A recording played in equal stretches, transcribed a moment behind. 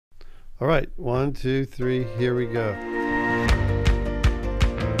All right, 1, 2, 3, here we go.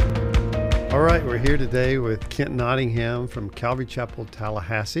 All right, we're here today with Kent Nottingham from Calvary Chapel,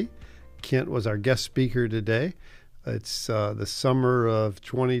 Tallahassee. Kent was our guest speaker today. It's the summer of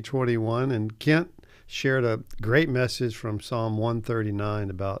 2021, and Kent shared a great message from Psalm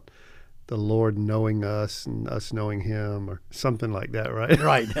 139 about the Lord knowing us and us knowing him, or something like that, right?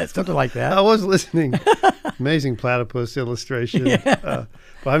 Right, something like that. I was listening. Amazing platypus illustration. Yeah.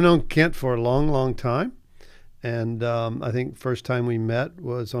 But I've known Kent for a long, long time. And I think first time we met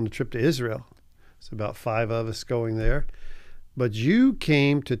was on a trip to Israel. It's about 5 of us going there. But you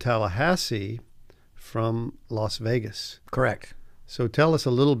came to Tallahassee from Las Vegas. Correct. So tell us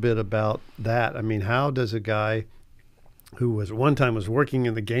a little bit about that. I mean, how does a guy who was one time was working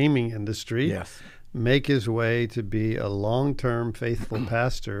in the gaming industry make his way to be a long-term faithful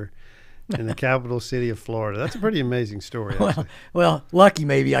pastor in the capital city of Florida? That's a pretty amazing story. Well, lucky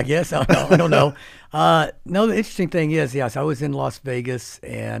maybe, I guess. I don't know. No, the interesting thing is, yes, I was in Las Vegas,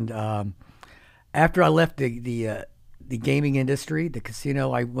 and after I left the gaming industry, the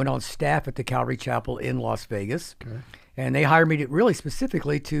casino, I went on staff at the Calvary Chapel in Las Vegas. Okay. And they hired me really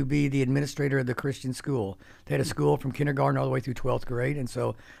specifically to be the administrator of the Christian school. They had a school from kindergarten all the way through 12th grade. And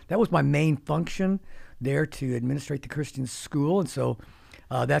so that was my main function there, to administrate the Christian school. And so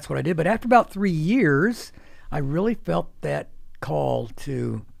that's what I did. But after about 3 years, I really felt that call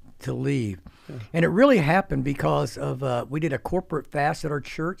to leave. Yeah. And it really happened because of we did a corporate fast at our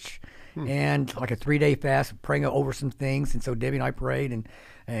church, and like a 3-day fast, praying over some things. And so Debbie and I prayed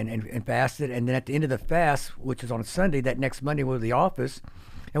and fasted. And then at the end of the fast, which was on a Sunday, that next Monday we were at the office,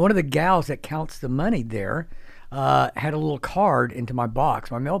 and one of the gals that counts the money there had a little card into my box,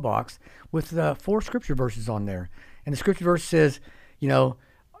 my mailbox, with 4 scripture verses on there. And the scripture verse says, you know,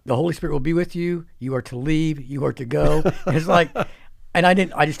 the Holy Spirit will be with you. You are to leave. You are to go. And it's like, and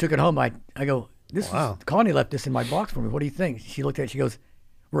I just took it home. I go, Connie left this in my box for me. What do you think? She looked at it. She goes,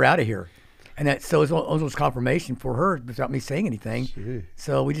 we're out of here. And that, so it was confirmation for her without me saying anything. Gee.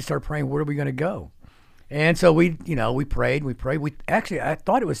 So we just started praying, where are we going to go? And so we prayed. I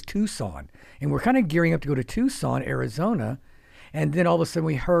thought it was Tucson, and we're kind of gearing up to go to Tucson, Arizona. And then all of a sudden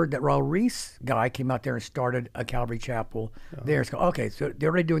we heard that Raul Reese guy came out there and started a Calvary Chapel there. So, okay, so they're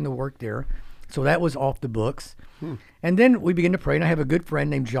already doing the work there. So that was off the books. And then we began to pray, and I have a good friend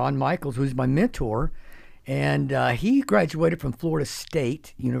named John Michaels, who's my mentor. And he graduated from Florida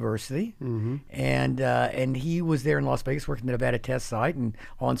State University, and he was there in Las Vegas working the Nevada test site and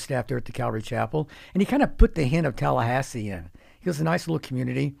on staff there at the Calvary Chapel. And he kind of put the hint of Tallahassee in. He was a nice little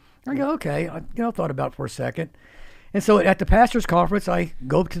community. I go, okay, I thought about it for a second. And so at the pastor's conference, I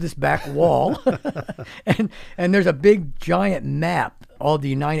go up to this back wall, and there's a big giant map of the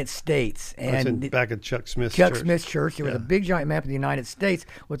United States. And back at Chuck Smith's church. Smith's church. There was a big giant map of the United States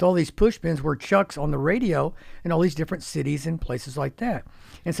with all these push pins where Chuck's on the radio in all these different cities and places like that.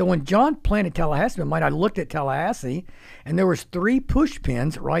 And so when John planted Tallahassee in mind, I looked at Tallahassee, and there was 3 push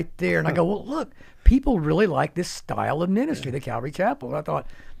pins right there. And I go, well, look, people really like this style of ministry, the Calvary Chapel. And I thought,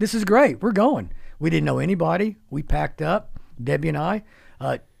 this is great. We're going. We didn't know anybody. We packed up, Debbie and I,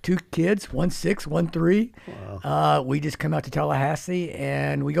 2 kids, 1 6, 1 3. Wow. We just come out to Tallahassee,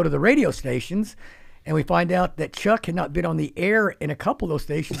 and we go to the radio stations, and we find out that Chuck had not been on the air in a couple of those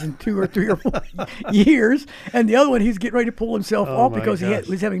stations in 2 or 3 or 4 years. And the other one, he's getting ready to pull himself off because he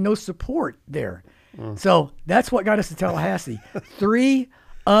was having no support there. So that's what got us to Tallahassee. 3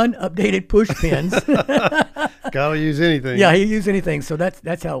 unupdated push pins. Gotta use anything. Yeah, he used anything. So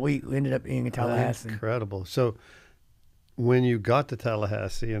that's how we ended up being in Tallahassee. Incredible. So when you got to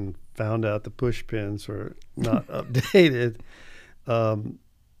Tallahassee and found out the push pins were not updated,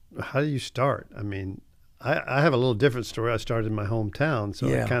 how do you start? I mean, I have a little different story. I started in my hometown, so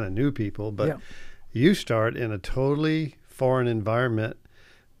I kind of knew people, but you start in a totally foreign environment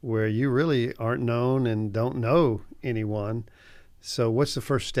where you really aren't known and don't know anyone. So what's the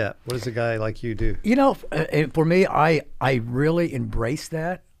first step? What does a guy like you do? You know, for me, I really embrace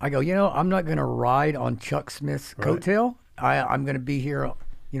that. I go, I'm not going to ride on Chuck Smith's coattail. I'm going to be here,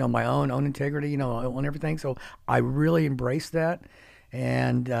 my own integrity, on everything. So I really embrace that.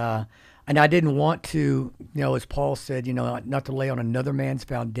 And I didn't want to, as Paul said, not to lay on another man's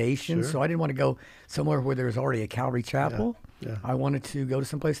foundation. Sure. So I didn't want to go somewhere where there was already a Calvary Chapel. Yeah. I wanted to go to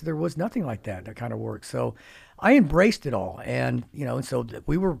some place that there was nothing like that kind of work. So I embraced it all. And, and so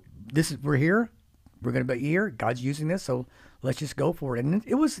we're here. We're going to be here. God's using this. So let's just go for it. And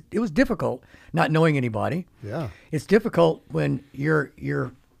it was difficult not knowing anybody. Yeah. It's difficult when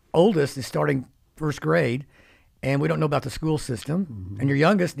your oldest is starting first grade and we don't know about the school system, and your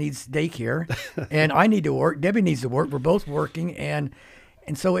youngest needs daycare, and I need to work. Debbie needs to work. We're both working, and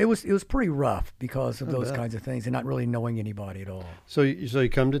And so it was pretty rough because of I those bet. kinds of things and not really knowing anybody at all. So you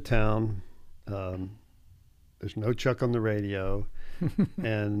come to town. There's no Chuck on the radio,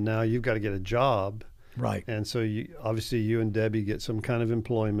 and now you've got to get a job. Right. And so obviously you and Debbie get some kind of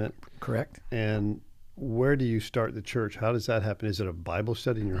employment. Correct. And where do you start the church? How does that happen? Is it a Bible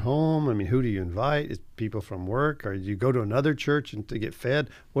study in your home? I mean, who do you invite? Is people from work, or do you go to another church and to get fed?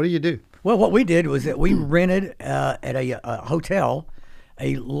 What do you do? Well, what we did was that we rented at a hotel,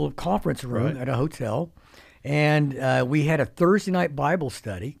 a little conference room Right. at a hotel, and we had a Thursday night Bible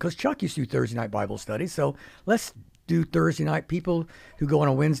study because Chuck used to do Thursday night Bible study. So let's do Thursday night. People who go on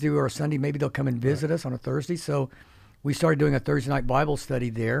a Wednesday or a Sunday, maybe they'll come and visit us on a Thursday. So we started doing a Thursday night Bible study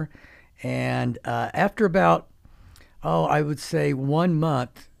there. And after about, I would say 1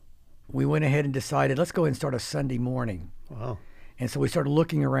 month, we went ahead and decided, let's go ahead and start a Sunday morning. Wow. And so we started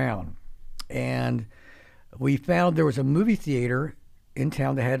looking around, and we found there was a movie theater in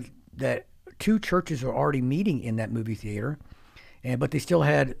town that two churches were already meeting in that movie theater, but they still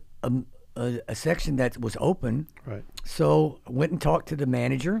had a section that was open. Right. So I went and talked to the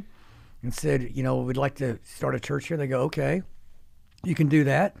manager and said, we'd like to start a church here. They go, okay, you can do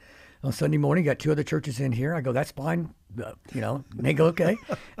that. On Sunday morning, got two other churches in here. I go, that's fine. And they go, okay.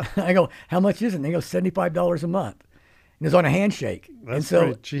 I go, how much is it? And they go, $75 a month. And it's on a handshake. That's and so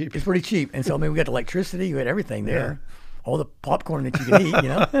pretty cheap. It's pretty cheap. And so, we got electricity. We had everything there. All the popcorn that you can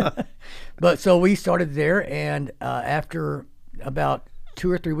eat, But so we started there. And after about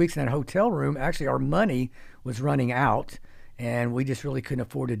 2 or 3 weeks in that hotel room, actually our money was running out. And we just really couldn't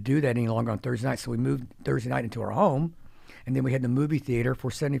afford to do that any longer on Thursday night. So we moved Thursday night into our home. And then we had the movie theater for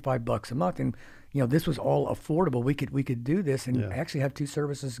 $75 a month. And, this was all affordable. We could do this and actually have two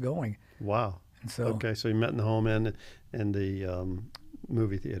services going. Wow. And so, okay, so you met in the home and the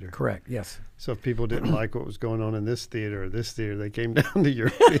movie theater. Correct, yes. So if people didn't like what was going on in this theater or this theater, they came down to your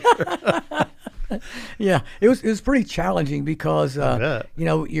theater. Yeah, it was pretty challenging because I bet.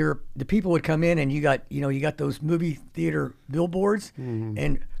 the people would come in and you got those movie theater billboards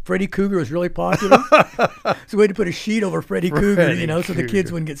and Freddy Cougar was really popular. So we had to put a sheet over Freddy Cougar, so the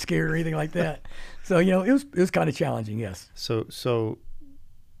kids wouldn't get scared or anything like that. So it was kind of challenging, yes. So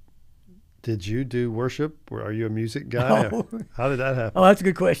did you do worship? Or are you a music guy? Oh. How did that happen? Oh, that's a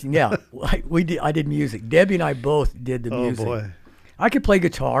good question. Yeah, I did music. Debbie and I both did the music. Oh boy. I could play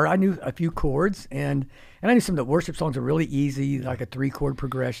guitar. I knew a few chords, and I knew some of the worship songs are really easy, like a 3-chord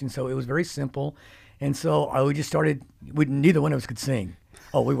progression. So it was very simple. And so we just started. Neither one of us could sing.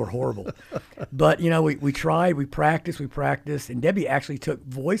 Oh, we were horrible. But we tried. We practiced. And Debbie actually took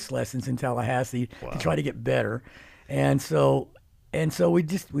voice lessons in Tallahassee to try to get better. And so we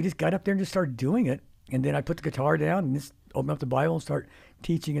just got up there and just started doing it. And then I put the guitar down and just open up the Bible and start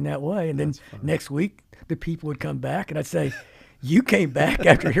teaching in that way. And then next week the people would come back and I'd say, "You came back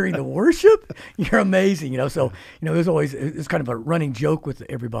after hearing the worship? You're amazing." So it was kind of a running joke with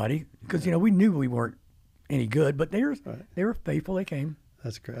everybody because we knew we weren't any good, but they were faithful. They came.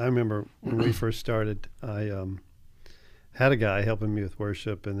 That's great. I remember when we first started, I had a guy helping me with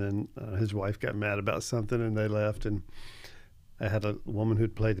worship, and then his wife got mad about something, and they left. And I had a woman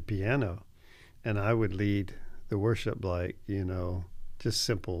who'd play the piano, and I would lead the worship, just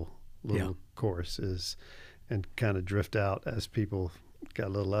simple little choruses, and kind of drift out as people got a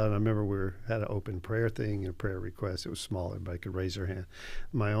little loud. And I remember we had an open prayer thing, a prayer request. It was small; everybody could raise their hand.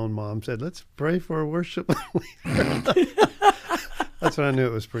 My own mom said, "Let's pray for a worship leader." That's when I knew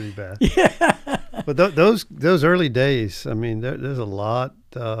it was pretty bad. Yeah. But those early days, there's a lot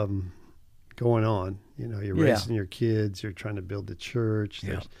going on. You're raising your kids. You're trying to build the church.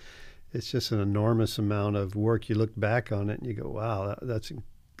 It's just an enormous amount of work. You look back on it and you go, "Wow, that's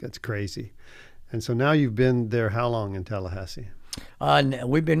crazy." And so now you've been there how long in Tallahassee?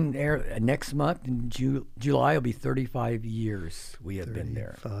 We've been there next month in July. It'll be 35 years we have been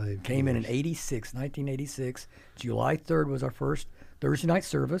there. Came in 1986. July 3rd was our first Thursday night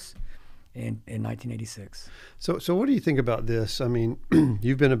service in 1986. So what do you think about this?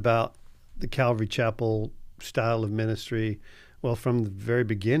 You've been about the Calvary Chapel style of ministry, from the very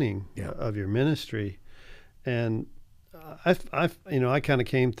beginning of your ministry. And I kind of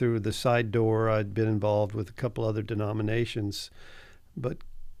came through the side door. I'd been involved with a couple other denominations, but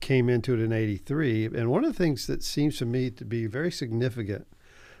came into it in '83. And one of the things that seems to me to be very significant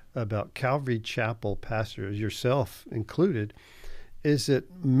about Calvary Chapel pastors, yourself included, is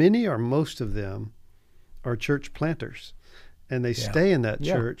that many or most of them are church planters, and they stay in that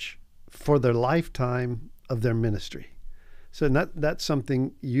church for their lifetime of their ministry. So that's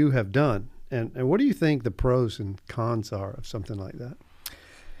something you have done. And what do you think the pros and cons are of something like that?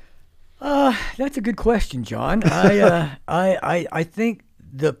 That's a good question, John. I think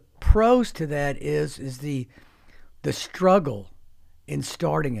the pros to that is the struggle in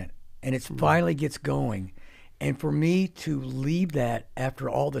starting it, and it finally gets going. And for me to leave that after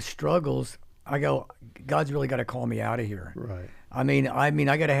all the struggles, I go, God's really got to call me out of here. Right. I mean,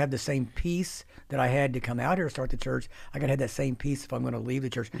 I got to have the same peace that I had to come out here to start the church. I got to have that same peace if I'm going to leave the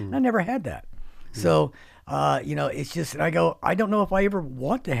church. And I never had that. So, it's just, and I go, I don't know if I ever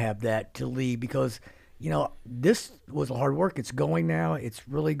want to have that to leave, because, this was hard work. It's going now. It's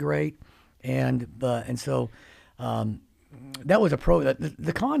really great. And so that was a pro.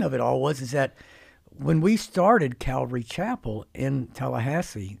 The con of it all is that when we started Calvary Chapel in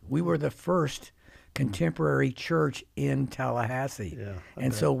Tallahassee, we were the first contemporary church in Tallahassee. Yeah,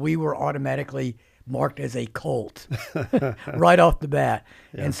 and so we were automatically marked as a cult right off the bat.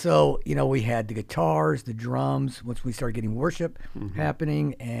 Yeah. And so, we had the guitars, the drums, once we started getting worship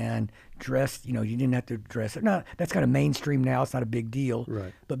happening, and dressed, you didn't have to dress. No, that's kind of mainstream now. It's not a big deal.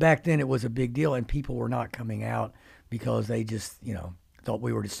 Right. But back then it was a big deal, and people were not coming out because they just, thought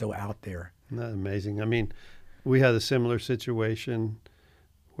we were just so out there. Isn't that amazing? I mean, we had a similar situation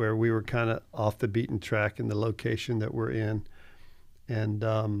where we were kind of off the beaten track in the location that we're in.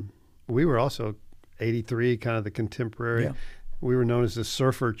 And we were also 83, kind of the contemporary. Yeah. We were known as the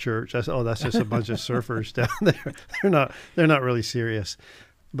surfer church. That's just a bunch of surfers down there. They're not really serious.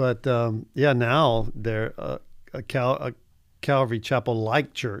 But now they're a Calvary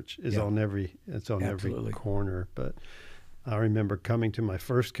Chapel-like church is on every Absolutely. corner. But I remember coming to my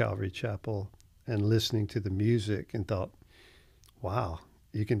first Calvary Chapel and listening to the music and thought, wow,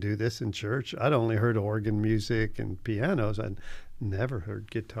 you can do this in church? I'd only heard organ music and pianos. I'd never heard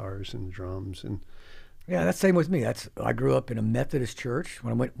guitars and drums. And yeah, that's the same with me. I grew up in a Methodist church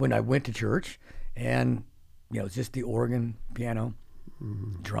when I went to church, and it's just the organ, piano,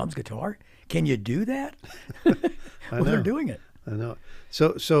 drums, guitar. Can you do that? Well, they're doing it. I know.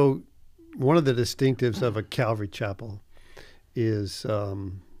 So one of the distinctives of a Calvary Chapel is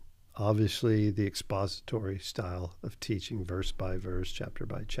obviously the expository style of teaching, verse by verse, chapter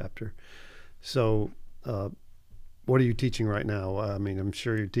by chapter. So what are you teaching right now? I mean, I'm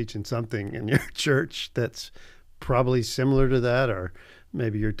sure you're teaching something in your church that's probably similar to that, or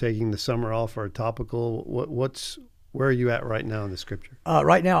maybe you're taking the summer off for a topical. Where are you at right now in the scripture?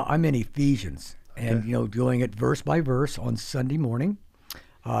 Right now, I'm in Ephesians, and doing it verse by verse on Sunday morning.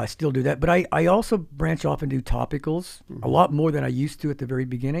 I still do that, but I also branch off and do topicals a lot more than I used to at the very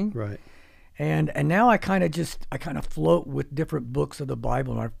beginning. Right. And now I kind of float with different books of the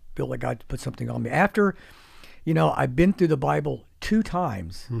Bible, and I feel like God put something on me. After, I've been through the Bible 2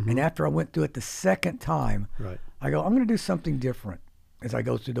 times, and after I went through it the second time, I go, I'm going to do something different as I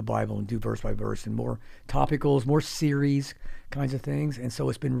go through the Bible and do verse by verse, and more topicals, more series kinds of things. And so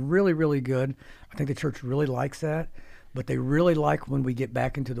it's been really, really good. I think the church really likes that, but they really like when we get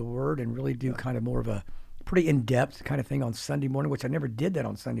back into the Word and really do kind of more of a pretty in-depth kind of thing on Sunday morning, which I never did that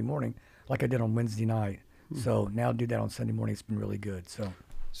on Sunday morning like I did on Wednesday night. So now do that on Sunday morning. It's been really good.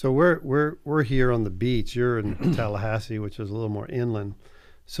 So we're here on the beach. You're in Tallahassee, which is a little more inland.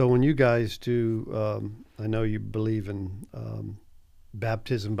 So when you guys do, I know you believe in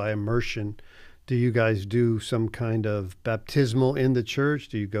baptism by immersion. Do you guys do some kind of baptismal in the church?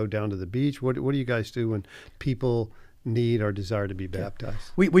 Do you go down to the beach? What do you guys do when people need or desire to be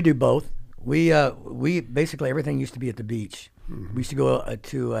baptized? We do both. We basically, everything used to be at the beach. We used to go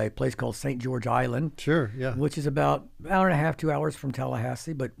to a place called St. George Island. Sure, yeah. Which is about an hour and a half, 2 hours from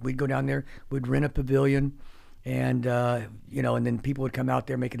Tallahassee. But we'd go down there, we'd rent a pavilion, and and then people would come out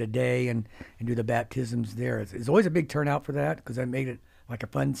there, make it a day, and do the baptisms there. It's always a big turnout for that, because I made it like a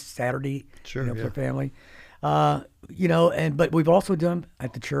fun Saturday for family. But we've also done them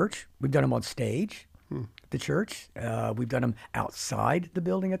at the church. We've done them on stage at the church. We've done them outside the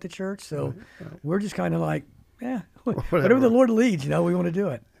building at the church. So we're just kind of like, whatever the Lord leads, we want to do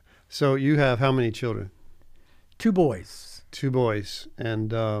it. So you have how many children? 2 boys. 2 boys.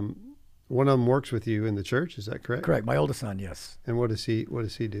 And one of them works with you in the church, is that correct? Correct. My oldest son, yes. And what does he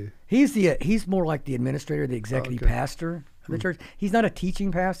do? He's more like the administrator, the executive pastor of the church. He's not a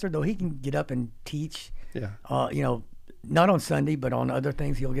teaching pastor, though he can get up and teach. Yeah. Not on Sunday, but on other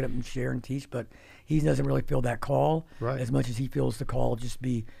things he'll get up and share and teach. But he doesn't really feel that call as much as he feels the call of just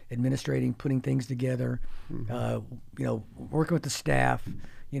be administrating, putting things together, working with the staff.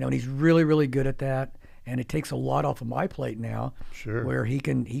 And he's really, really good at that. And it takes a lot off of my plate now. Sure. Where he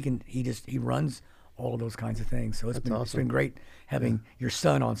runs all of those kinds of things. So it's been great having your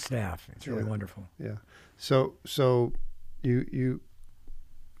son on staff. It's really wonderful. Yeah. So you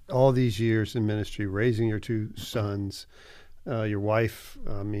all these years in ministry, raising your 2 sons, your wife,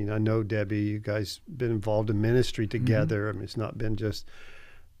 I know Debbie, you guys been involved in ministry together. I mean, it's not been just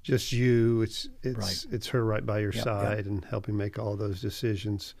just you. It's Right. it's her right by your Yep, side yep. and helping make all those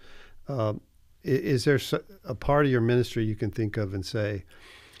decisions. Is there a part of your ministry you can think of and say,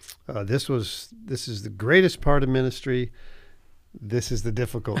 this is the greatest part of ministry. This is the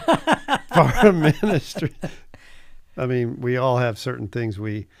difficult part of ministry. I mean, we all have certain things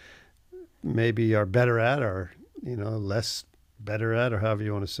we maybe are better at, or less better at, or however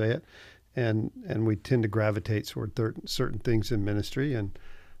you want to say it, and we tend to gravitate toward certain things in ministry, and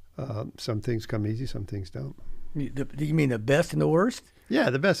some things come easy, some things don't. Do you mean the best and the worst? Yeah,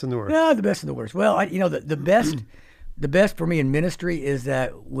 the best and the worst. Yeah, the best and the worst. Well, the best, the best for me in ministry is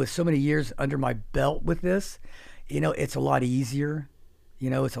that with so many years under my belt with this, it's a lot easier.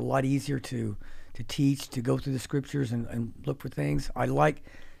 It's a lot easier to teach, to go through the scriptures and look for things. I like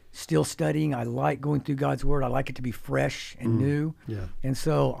still studying. I like going through God's word. I like it to be fresh and new. Yeah. And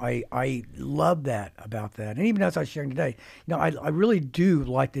so I love that about that. And even as I was sharing today, I really do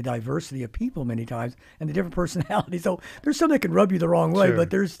like the diversity of people many times and the different personalities. So there's some that can rub you the wrong way, Sure. but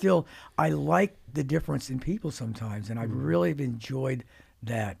there's still, I like the difference in people sometimes. And I really have enjoyed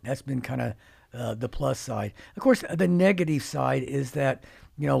that. That's been kind of the plus side. Of course, the negative side is that,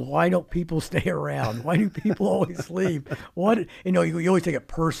 why don't people stay around? Why do people always leave? You always take it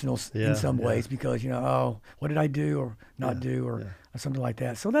personal in some ways because, oh, what did I do or not do or something like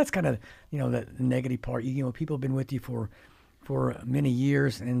that. So that's kind of, the negative part. People have been with you for many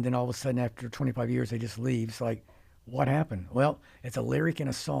years, and then all of a sudden after 25 years, they just leave. It's like, what happened? Well, it's a lyric in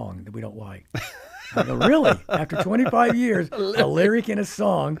a song that we don't like. I go, really? After 25 years, a lyric in a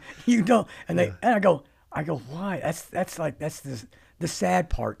song, you don't, and I go, why? That's the sad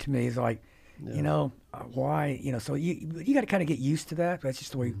part to me is like, why? So you got to kind of get used to that. That's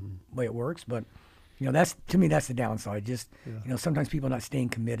just the way it works. But that's, to me, that's the downside. Just sometimes people not staying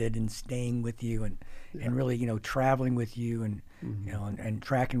committed and staying with you and really traveling with you and and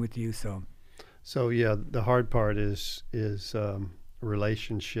tracking with you. So yeah, the hard part is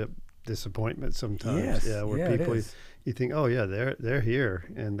relationship disappointment sometimes. Yes, Where it people is. you think, oh yeah, they're here,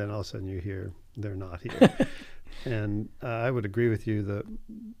 and then all of a sudden you hear they're not here. And I would agree with you.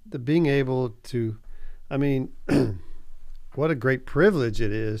 The being able to, I mean, what a great privilege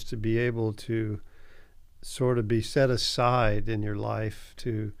it is to be able to sort of be set aside in your life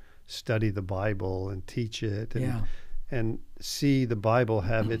to study the Bible and teach it, and see the Bible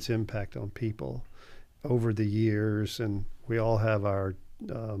have its impact on people over the years. And we all have our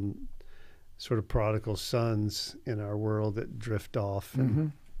sort of prodigal sons in our world that drift off.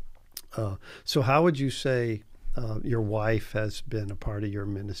 And, so how would you say your wife has been a part of your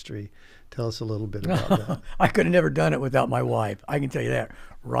ministry? Tell us a little bit about that. I could have never done it without my wife. I can tell you that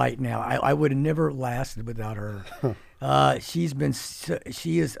right now. I would have never lasted without her. She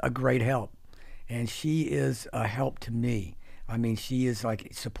is a great help, and she is a help to me. I mean, she is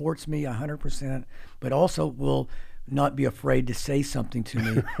supports me 100%, but also will not be afraid to say something to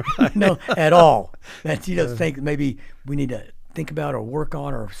me, at all. That she doesn't think maybe we need to think about or work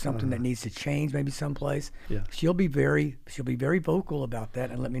on or something that needs to change maybe someplace. She'll be very vocal about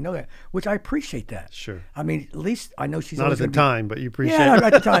that and let me know that, which I appreciate that. Sure. I mean, at least I know she's not at the time, but you appreciate it. not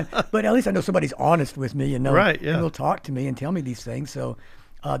at the time, but at least I know somebody's honest with me and Right, and will talk to me and tell me these things. So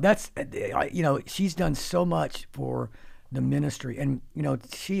that's she's done so much for the ministry, and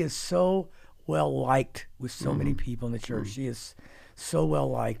she is so well liked with so many people in the church. She is so well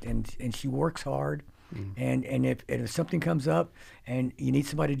liked, and she works hard. And if something comes up and you need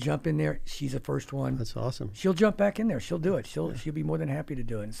somebody to jump in there, she's the first one. That's awesome. She'll jump back in there. She'll do it. She'll be more than happy to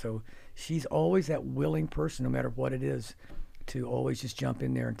do it. And so she's always that willing person, no matter what it is, to always just jump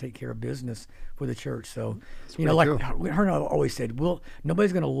in there and take care of business for the church. So, like cool. her and I always said,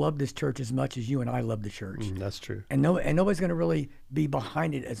 nobody's going to love this church as much as you and I love the church. That's true. And nobody's going to really be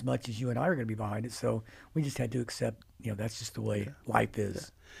behind it as much as you and I are going to be behind it. So we just had to accept, that's just the way life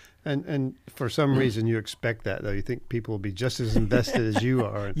is. And for some reason you expect that, though. You think people will be just as invested as you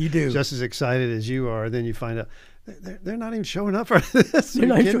are. And You do. Just as excited as you are. Then you find out they're not even showing up for this. Are You're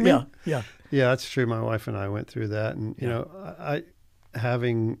you not kidding sure- me? yeah. Yeah, that's true. My wife and I went through that. And, I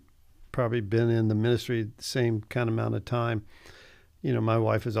having probably been in the ministry the same kind of amount of time, my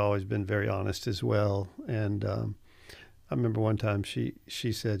wife has always been very honest as well. And I remember one time she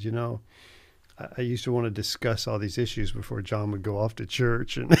said, I used to want to discuss all these issues before John would go off to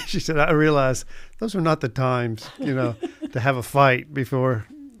church. And she said, I realized those are not the times, to have a fight before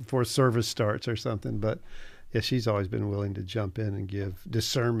service starts or something. But yeah, she's always been willing to jump in and give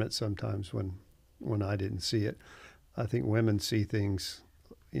discernment sometimes when I didn't see it. I think women see things,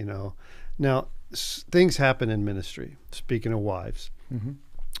 Now, things happen in ministry, speaking of wives,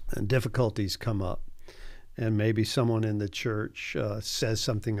 and difficulties come up. and maybe someone in the church says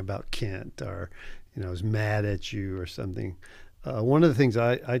something about Kent, or is mad at you or something. One of the things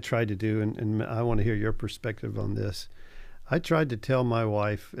I tried to do, and I want to hear your perspective on this, I tried to tell my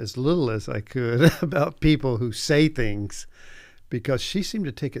wife as little as I could about people who say things, because she seemed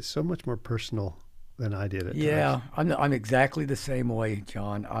to take it so much more personal than I did at times. I'm exactly the same way,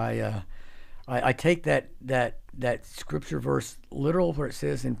 John. I take that scripture verse literal, where it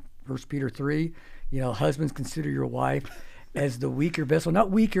says in 1 Peter 3, husbands, consider your wife as the weaker vessel,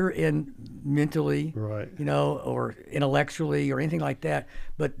 not weaker in mentally, Right. Or intellectually or anything like that,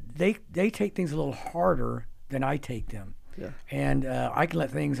 but they take things a little harder than I take them. Yeah. And I can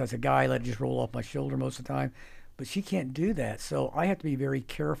let things, as a guy, let it just roll off my shoulder most of the time, but she can't do that. So I have to be very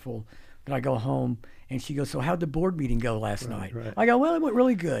careful when I go home. And she goes, so how'd the board meeting go last night? Right. I go, well, it went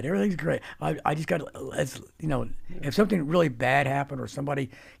really good. Everything's great. I just got, if something really bad happened, or somebody,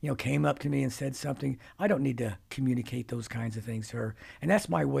 came up to me and said something, I don't need to communicate those kinds of things to her. And that's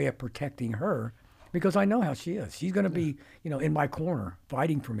my way of protecting her, because I know how she is. She's going to be, in my corner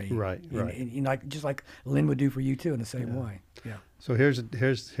fighting for me. Right. And just like Lynn would do for you too, in the same way. Yeah. So here's a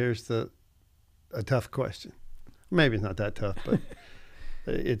tough question. Maybe it's not that tough, but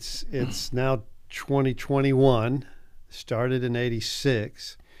it's now 2021, started in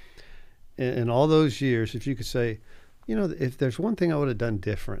 86. In all those years, if you could say, if there's one thing I would have done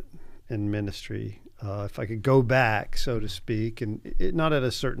different in ministry, if I could go back, so to speak, and not at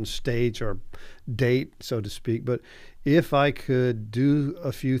a certain stage or date, so to speak, but if I could do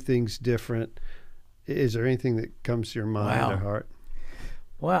a few things different, is there anything that comes to your mind or heart?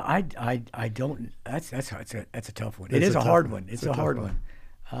 Well, I don't. That's a tough one. It is a hard one. It's a hard one.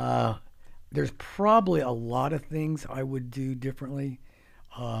 There's probably a lot of things I would do differently.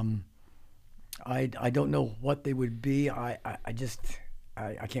 I don't know what they would be. I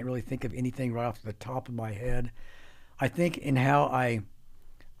can't really think of anything right off the top of my head. I think in how I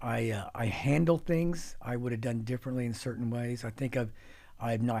handle things, I would have done differently in certain ways. I think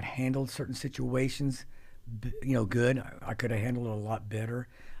I've not handled certain situations, good. I could have handled it a lot better.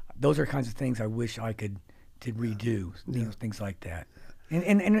 Those are kinds of things I wish I could redo. Things like that.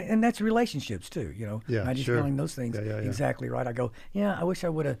 And that's relationships too, not just feeling those things exactly right. I go, I wish I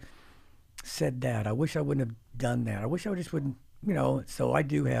would have said that. I wish I wouldn't have done that. I wish I just wouldn't, so I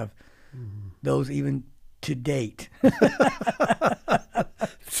do have those even to date.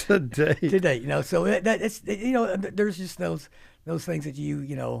 To date. So it's, there's just those things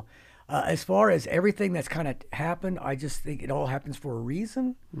that as far as everything that's kind of happened, I just think it all happens for a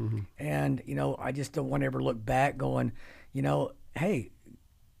reason. Mm-hmm. And, I just don't want to ever look back going, hey,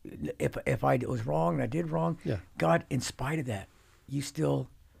 if I was wrong and I did wrong, God, in spite of that, you're still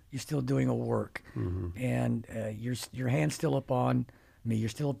doing a work, and your hand's still up on me.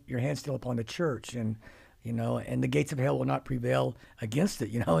 Your hand's still up on the church, and and the gates of hell will not prevail against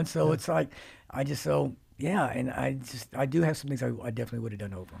it. And so it's like I do have some things I definitely would have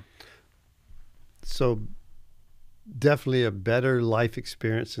done over. So definitely a better life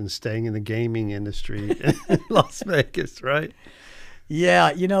experience than staying in the gaming industry in Las Vegas, right?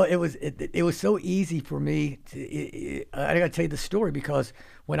 Yeah, it was so easy for me to. I got to tell you the story, because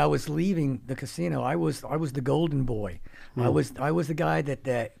when I was leaving the casino, I was the golden boy. I was the guy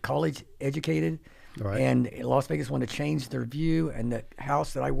that college educated, and Las Vegas wanted to change their view, and the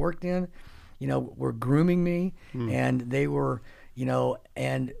house that I worked in, were grooming me, and they were.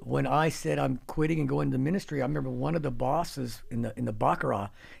 And when I said I'm quitting and going into ministry, I remember one of the bosses in the baccarat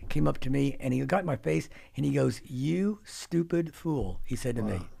came up to me, and he got in my face and he goes, "You stupid fool," he said to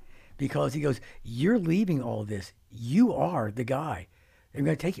me, because he goes, "You're leaving all this. You are the guy. They're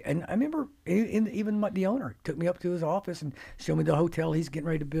going to take you." And I remember even the owner took me up to his office and showed me the hotel he's getting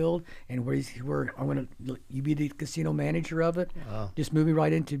ready to build, and where I'm going to, you be the casino manager of it. Wow. Just moving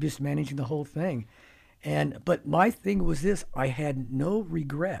right into just managing the whole thing. But my thing was this: I had no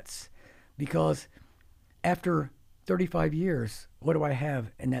regrets, because after 35 years, what do I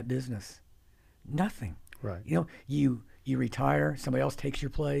have in that business? Nothing. Right. You retire, somebody else takes your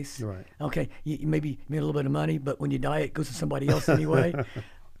place. Right. Okay, you maybe made a little bit of money, but when you die, it goes to somebody else anyway.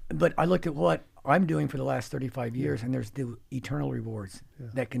 But I looked at what I'm doing for the last 35 years, and there's the eternal rewards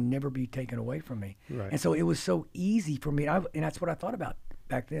that can never be taken away from me. Right. And so it was so easy for me, and that's what I thought about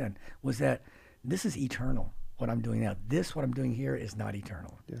back then, was that this is eternal, what I'm doing now. What I'm doing here is not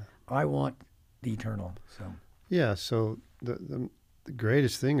eternal. Yeah. I want the eternal. So the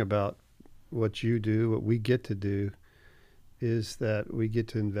greatest thing about what you do, what we get to do, is that we get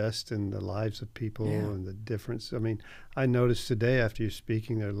to invest in the lives of people and the difference. I mean, I noticed today after you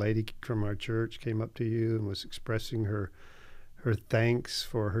speaking, a lady from our church came up to you and was expressing her her thanks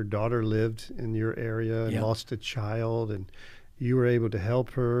for her daughter lived in your area and Yeah. lost a child, and you were able to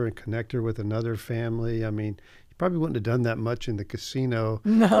help her and connect her with another family. I mean, you probably wouldn't have done that much in the casino.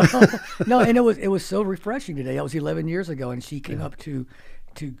 No, no, and it was so refreshing today. That was 11 years ago, and she came up to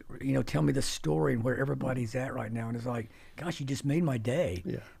tell me the story and where everybody's at right now, and it's like, gosh, you just made my day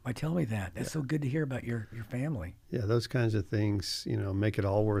Yeah. by telling me that. That's so good to hear about your family. Yeah, those kinds of things, make it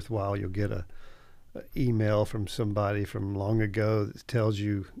all worthwhile. You'll get a email from somebody from long ago that tells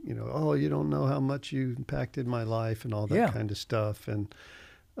you, oh, you don't know how much you impacted my life and all that Yeah. kind of stuff. And,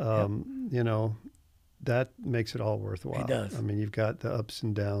 that makes it all worthwhile. It does. I mean, you've got the ups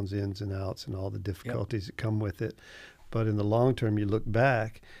and downs, ins and outs, and all the difficulties that come with it. But in the long term, you look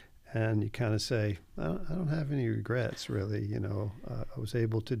back and you kind of say, I don't have any regrets, really. I was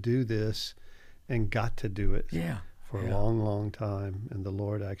able to do this and got to do it. Yeah. For a Yeah. long, long time, and the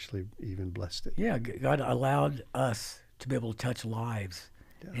Lord actually even blessed it. Yeah, God allowed us to be able to touch lives.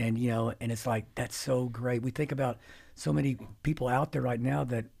 Yeah. And, and it's like, that's so great. We think about so many people out there right now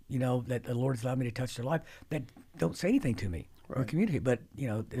that, that the Lord's allowed me to touch their life that don't say anything to me or Right. communicate, but,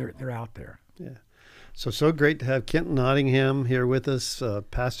 they're out there. Yeah. So great to have Kent Nottingham here with us,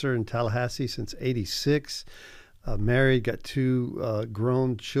 pastor in Tallahassee since '86. Married, got two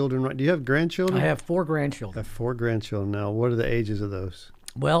grown children. Right? Do you have grandchildren? I have 4 I grandchildren. have 4 grandchildren now. What are the ages of those?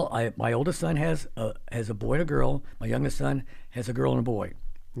 Well, my oldest son has a boy and a girl. My youngest son has a girl and a boy.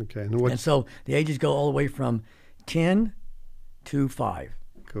 Okay. And And what's so the ages go all the way from 10 to 5.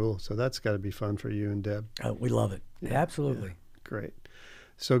 cool? So that's got to be fun for you and Deb. We love it. Absolutely. Great.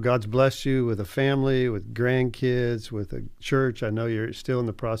 So God's blessed you with a family, with grandkids, with a church. I know you're still in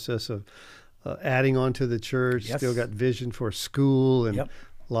the process of adding on to the church. Yes. Still got vision for school and Yep.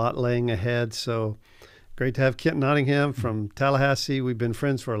 a lot laying ahead. So great to have Kent Nottingham from Tallahassee. We've been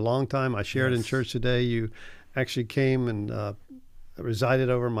friends for a long time. I shared in Yes. church today. You actually came and resided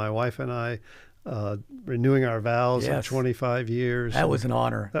over my wife and I, renewing our vows of Yes. 25 years. That was an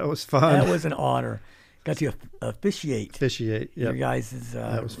honor. That was fun. That was an honor. Got to officiate Officiate. your Yep. guys'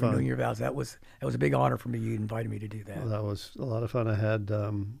 That was fun. renewing your vows. That was a big honor for me. You invited me to do that. Well, that was a lot of fun. I had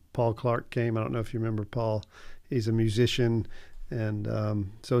Paul Clark came. I don't know if you remember Paul. He's a musician. And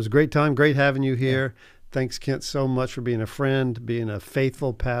so it was a great time. Great having you here. Thanks, Kent, so much for being a friend, being a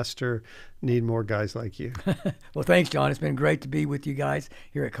faithful pastor. Need more guys like you. Well, thanks, John. It's been great to be with you guys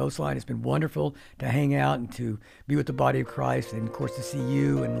here at Coastline. It's been wonderful to hang out and to be with the body of Christ, and of course to see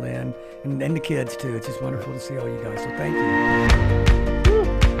you and Lynn and the kids too. It's just wonderful to see all you guys. So thank you.